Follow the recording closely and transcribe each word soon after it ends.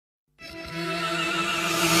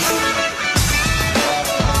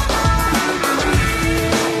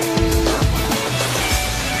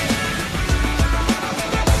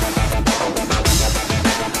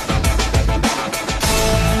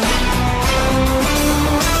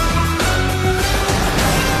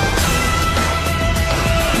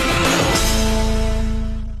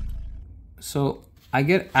I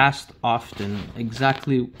get asked often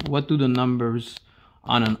exactly what do the numbers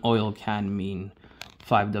on an oil can mean.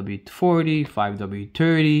 5W40,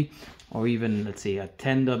 5W30, or even let's say a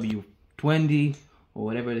 10W20, or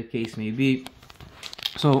whatever the case may be.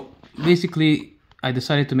 So basically I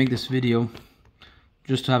decided to make this video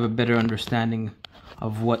just to have a better understanding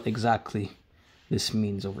of what exactly this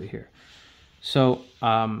means over here. So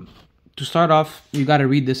to start off, you got to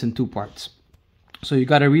read this in two parts. So you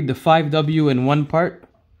got to read the 5W in one part,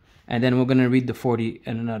 and then we're going to read the 40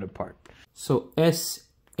 in another part. So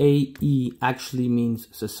SAE actually means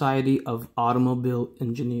Society of Automobile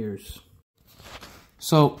Engineers.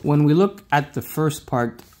 So when we look at the first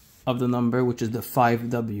part of the number, which is the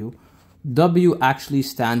 5W, W actually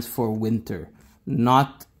stands for winter,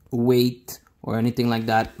 not weight or anything like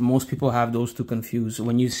that. Most people have those two confused.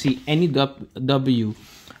 When you see any W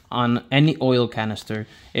on any oil canister,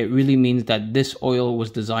 it really means that this oil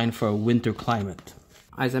was designed for a winter climate.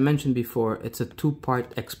 As I mentioned before, it's a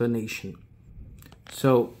two-part explanation.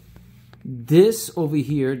 So this over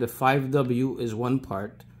here, the 5W, is one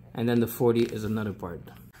part, and then the 40 is another part.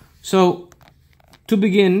 So to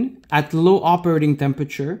begin, at low operating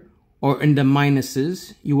temperature or in the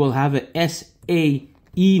minuses, you will have a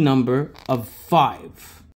SAE number of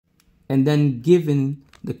 5. And then given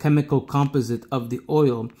the chemical composite of the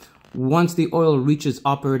oil, once the oil reaches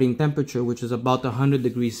operating temperature, which is about 100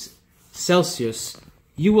 degrees Celsius,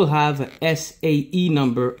 you will have a SAE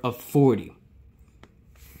number of 40.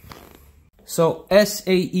 So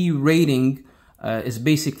SAE rating is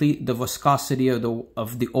basically the viscosity of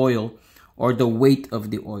the oil, or the weight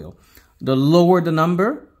of the oil. The lower the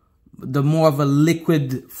number, the more of a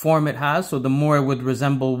liquid form it has, so the more it would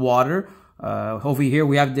resemble water. Over here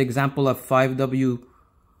we have the example of 5W,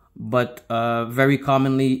 but very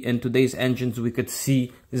commonly in today's engines we could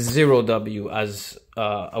see 0W as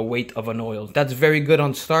a weight of an oil. That's very good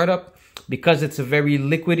on startup because it's a very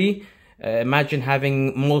liquidy. Imagine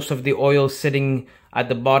having most of the oil sitting at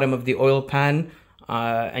the bottom of the oil pan,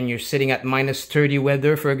 and you're sitting at -30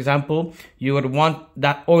 weather, for example. You would want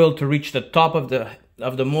that oil to reach the top of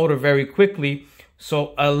the motor very quickly.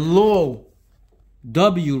 So a low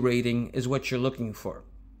W rating is what you're looking for.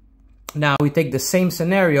 Now we take the same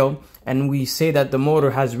scenario and we say that the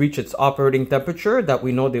motor has reached its operating temperature, that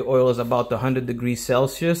we know the oil is about 100 degrees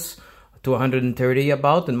Celsius to 130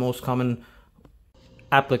 about in most common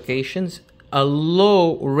applications. A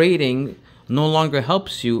low rating no longer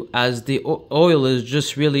helps you, as the oil is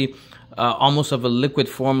just really almost of a liquid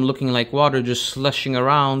form, looking like water, just slushing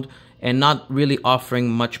around and not really offering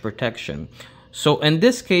much protection. So in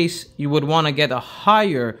this case, you would want to get a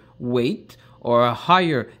higher weight or a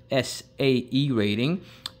higher SAE rating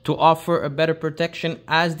to offer a better protection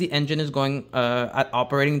as the engine is going at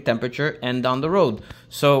operating temperature and down the road.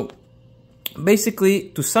 So basically,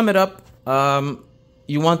 to sum it up,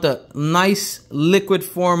 you want a nice liquid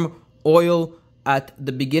form oil at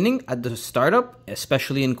the beginning, at the startup,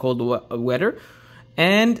 especially in cold weather.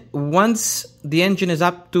 And once the engine is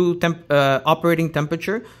up to operating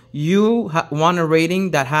temperature, you want a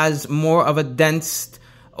rating that has more of a dense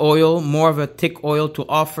oil, more of a thick oil, to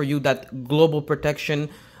offer you that global protection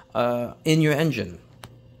in your engine.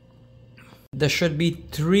 There should be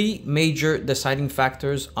 3 major deciding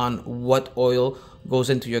factors on what oil goes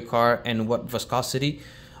into your car and what viscosity.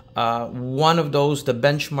 One of those, the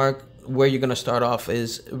benchmark where you're going to start off,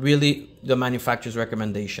 is really the manufacturer's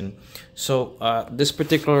recommendation. So this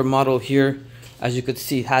particular model here, as you could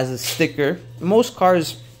see, has a sticker. Most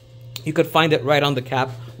cars, you could find it right on the cap,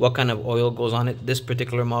 what kind of oil goes on it. This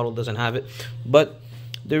particular model doesn't have it, but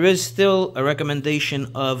there is still a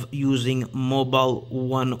recommendation of using Mobil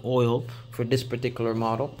 1 oil for this particular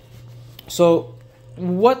model. So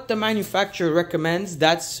what the manufacturer recommends,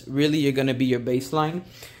 that's really going to be your baseline.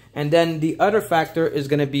 And then the other factor is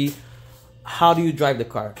going to be, how do you drive the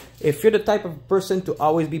car? If you're the type of person to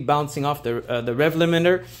always be bouncing off the rev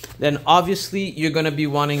limiter, then obviously you're going to be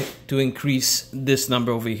wanting to increase this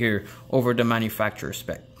number over here over the manufacturer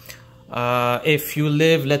spec. If you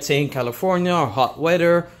live, let's say, in California or hot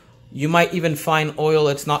weather, you might even find oil,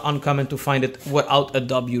 it's not uncommon to find it without a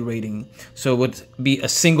W rating. So it would be a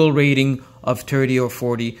single rating of 30 or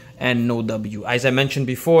 40 and no W. As I mentioned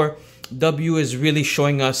before, W is really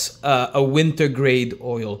showing us a winter grade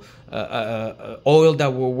oil, oil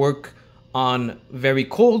that will work on very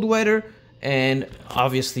cold weather and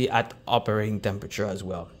obviously at operating temperature as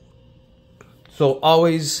well. So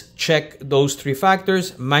always check those 3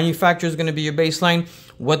 factors. Manufacturer is going to be your baseline.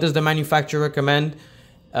 What does the manufacturer recommend?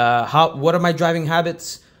 What are my driving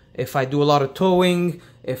habits? If I do a lot of towing,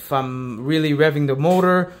 if I'm really revving the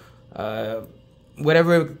motor,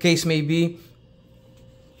 whatever the case may be,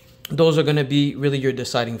 those are going to be really your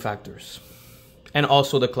deciding factors. And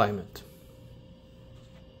also the climate.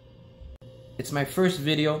 It's my first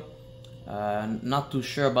video. Not too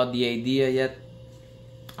sure about the idea yet.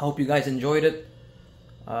 I hope you guys enjoyed it.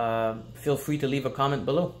 Feel free to leave a comment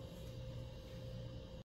below.